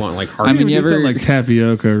 tavern, Yeah. you want like hearty. I mean, you You ever like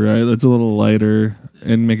tapioca, right? That's a little lighter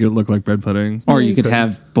and make it look like bread pudding. or you could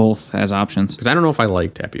have both as options. because I don't know if I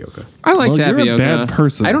like tapioca. I like Well, tapioca. you're a bad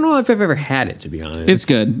person. I don't know if I've ever had it, to be honest. It's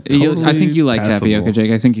good. I totally think you like passable. tapioca, Jake.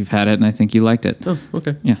 I think you've had it, and I think you liked it. Oh,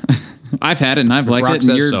 okay. Yeah, I've had it, and I've liked Brock it. And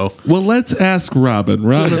says you're, so. Well, let's ask Robin.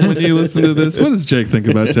 Robin, when you listen to this, what does Jake think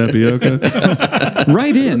about tapioca?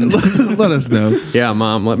 right in. Let us know. Yeah,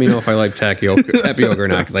 Mom, let me know if I like tapioca or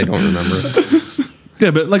not, because I don't remember. Yeah,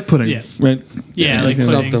 but like pudding, Yeah. right? Yeah, like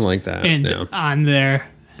Something puddings. like that, And yeah. on there,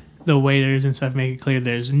 the waiters and stuff make it clear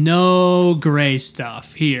there's no gray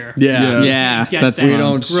stuff here. Yeah. Yeah, Get that's that We fun.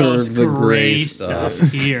 don't gross serve the gray stuff.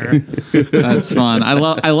 here. That's fun. I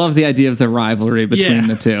love the idea of the rivalry between Yeah.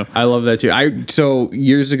 the two. I love that too. So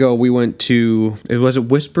years ago we went to, was it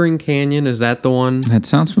Whispering Canyon? Is that the one? That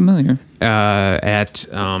sounds familiar. At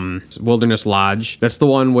Wilderness Lodge. That's the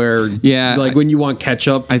one where, Yeah, like when you want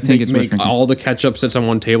ketchup, I think they it's make Whispering Canyon. all the ketchup sits on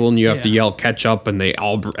one table, and you have to Yeah. yell ketchup, and they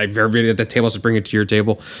all everybody at the table has to bring it to your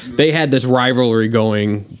table. They had this rivalry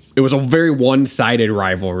going. It was a very one-sided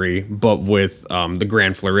rivalry, but with the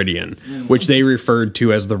Grand Floridian, which they referred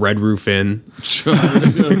to as the Red Roof Inn.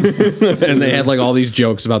 And they had like all these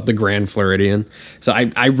jokes about the Grand Floridian. So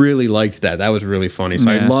I really liked that. That was really funny.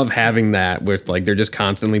 So I Yeah. love having that with like they're just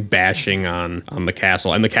constantly bashing on the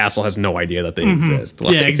castle, and the castle has no idea that they exist.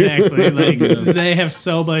 Like, Yeah, exactly. Like they have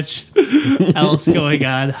so much else going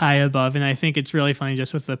on high above, and I think it's really funny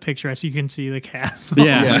just with the picture as you can see the castle.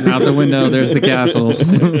 Yeah, out the window, there's the castle.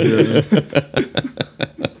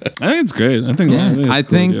 I think it's great. I think. Yeah, it's I a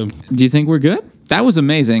cool idea. think. Do you think we're good? That was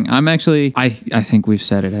amazing. I'm actually. I think we've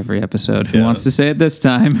said it every episode. Who wants to say it this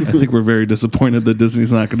time? I think we're very disappointed that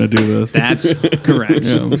Disney's not going to do this. That's correct.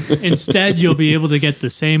 Instead, you'll be able to get the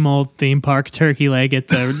same old theme park turkey leg at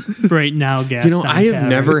the Right Now gas. You know, I have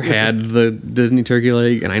never had the Disney turkey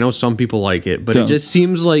leg, and I know some people like it, but Don't. it just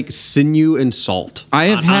seems like sinew and salt. I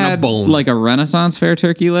have on a had bone. like a Renaissance fair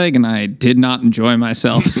turkey leg, and I did not enjoy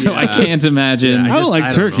myself. So I can't imagine. I don't like I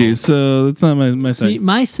don't turkey, know. so it's not my See, thing.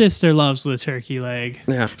 my sister loves the turkey leg.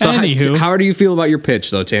 Yeah. So Anywho. how do you feel about your pitch,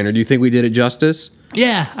 though, Tanner? Do you think we did it justice?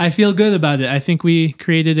 Yeah, I feel good about it. I think we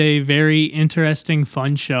created a very interesting,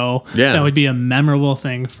 fun show Yeah. that would be a memorable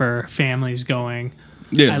thing for families going.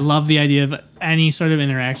 Yeah. I love the idea of any sort of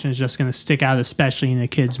interaction is just going to stick out, especially in a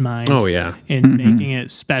kid's mind. Oh, yeah. And making it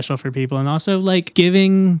special for people. And also, like,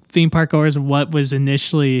 giving theme park goers what was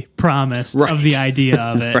initially promised Right. of the idea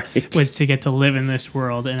of it Right. was to get to live in this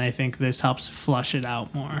world. And I think this helps flush it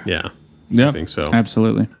out more. Yeah. Yeah. I think so.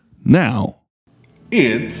 Absolutely. Now,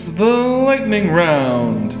 it's the lightning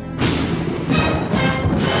round.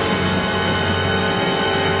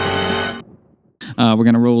 We're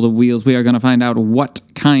going to roll the wheels. We are going to find out what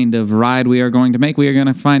kind of ride we are going to make. We are going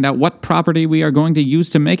to find out what property we are going to use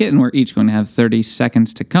to make it. And we're each going to have 30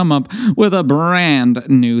 seconds to come up with a brand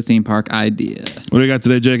new theme park idea. What do you got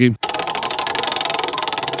today, Jakey?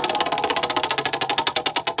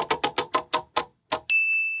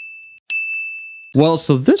 Well,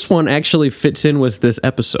 so this one actually fits in with this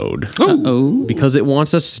episode Oh. because it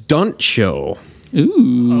wants a stunt show.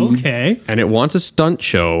 Ooh. Okay. And it wants a stunt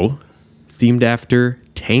show themed after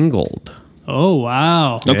Tangled. Oh,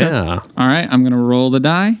 wow. Yeah. All right. I'm going to roll the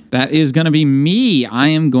die. That is going to be me. I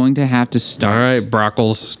am going to have to All start. right,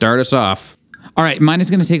 Brockles, start us off. All right, mine is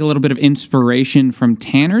going to take a little bit of inspiration from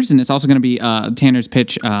Tanner's, and it's also going to be Tanner's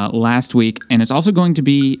pitch last week, and it's also going to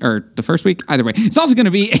be, or the first week, either way. It's also going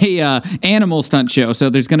to be a animal stunt show. So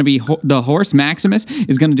there's going to be the horse Maximus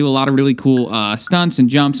is going to do a lot of really cool stunts and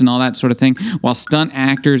jumps and all that sort of thing, while stunt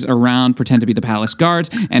actors around pretend to be the palace guards,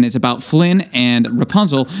 and it's about Flynn and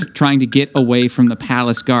Rapunzel trying to get away from the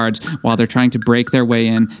palace guards while they're trying to break their way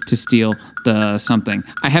in to steal the something.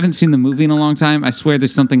 I haven't seen the movie in a long time. I swear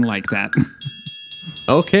there's something like that.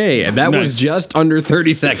 Okay, and that was Nice. just under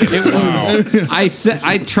 30 seconds.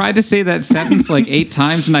 I tried to say that sentence like 8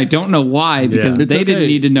 times, and I don't know why, because It's they didn't okay.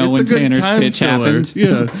 need to know It's when a good Tanner's time pitch filler. happened.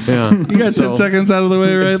 Yeah. Yeah. You got 10 seconds out of the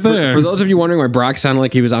way right there. For those of you wondering why Brock sounded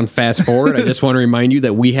like he was on fast forward, I just want to remind you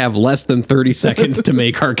that we have less than 30 seconds to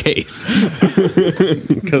make our case.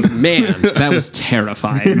 Because, man, That was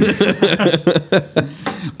terrifying.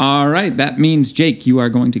 All right, that means, Jake, you are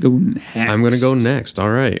going to go next. I'm going to go next. All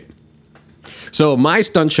right. So my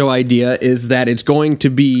stunt show idea is that it's going to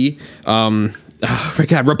be, oh my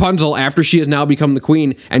God, Rapunzel after she has now become the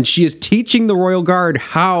queen, and she is teaching the royal guard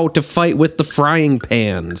how to fight with the frying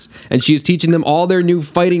pans, and she is teaching them all their new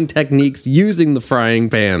fighting techniques using the frying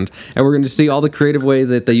pans, and we're going to see all the creative ways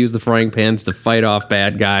that they use the frying pans to fight off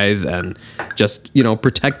bad guys and just, you know,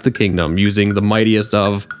 protect the kingdom using the mightiest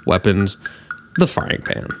of weapons, the frying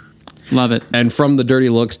pan. Love it. And from the dirty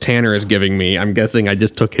looks Tanner is giving me, I'm guessing I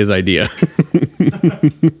just took his idea.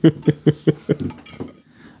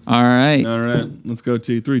 All right. All right. Let's go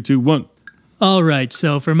to 3, 2, 1. All right,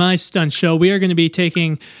 so for my stunt show, we are going to be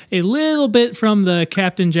taking a little bit from the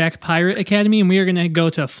Captain Jack Pirate Academy, and we are going to go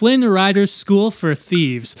to Flynn Rider's School for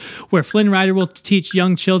Thieves, where Flynn Rider will teach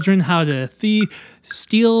young children how to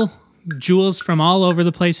steal jewels from all over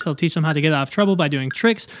the place. He'll teach them how to get out of trouble by doing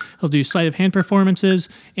tricks. He'll do sleight of hand performances,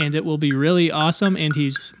 and it will be really awesome. And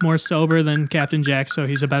he's more sober than Captain Jack, so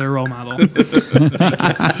he's a better role model.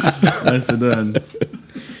 Nicely done.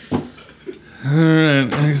 All right.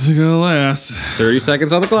 Next to go last. 30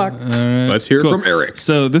 seconds on the clock. Let's hear Cool. from Eric.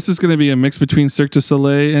 So this is going to be a mix between Cirque du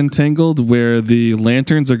Soleil and Tangled, where the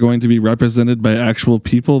lanterns are going to be represented by actual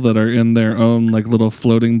people that are in their own like little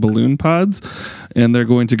floating balloon pods, and they're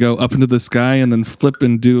going to go up into the sky and then flip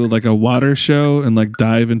and do like a water show and like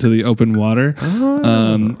dive into the open water,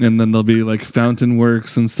 and then there'll be like fountain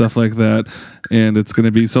works and stuff like that, and it's going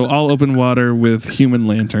to be so all open water with human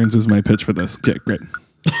lanterns is my pitch for this. Okay, great.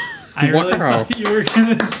 I really Wow. thought you were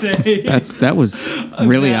going to say That was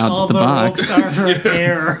really that out all of the box. ropes are her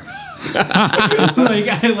hair.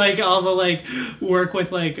 I like all the like work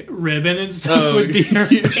with like ribbon and stuff would be her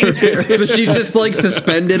hair. So she's just like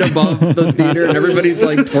suspended above the theater and everybody's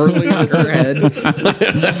like twirling on her head.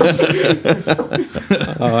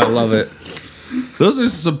 Oh, I love it. Those are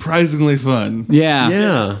surprisingly fun. Yeah.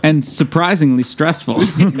 Yeah. And surprisingly stressful.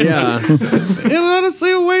 Yeah. And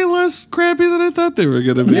honestly, way less crappy than I thought they were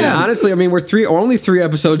going to be. Yeah, honestly, I mean, we're only 3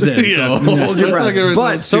 episodes in, Yeah. so hold your Let's breath. not give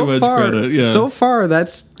But ourselves too much credit, yeah. so far,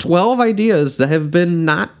 that's 12 ideas that have been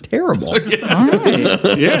not terrible. All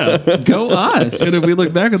right. Yeah. Go us. And if we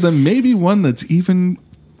look back at them, maybe one that's even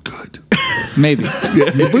good. Maybe.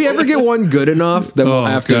 If we ever get one good enough, then we'll Oh,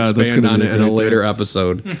 have to God, that's expand gonna on be it in a great later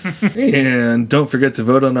episode. And don't forget to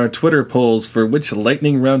vote on our Twitter polls for which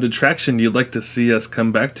lightning round attraction you'd like to see us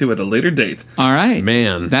come back to at a later date. All right.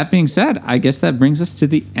 Man. That being said, I guess that brings us to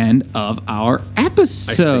the end of our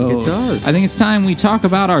episode. I think it does. I think it's time we talk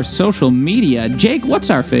about our social media. Jake, what's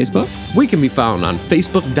our Facebook? We can be found on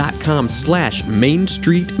Facebook.com/Main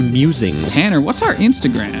Street Musings. Tanner, what's our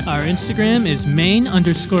Instagram? Our Instagram is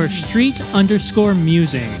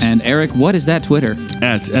main_street_musings. And Eric, what is that Twitter?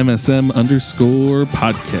 At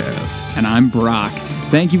MSM_podcast. And I'm Brock.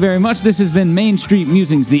 Thank you very much. This has been Main Street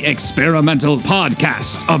Musings, the experimental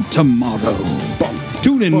podcast of tomorrow.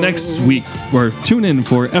 Tune in next week, or tune in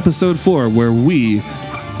for episode 4, where we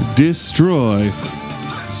destroy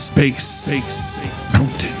Space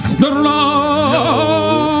Mountain.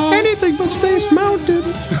 Anything but Space Mountain.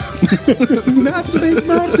 Not Space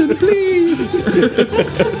Mountain, please.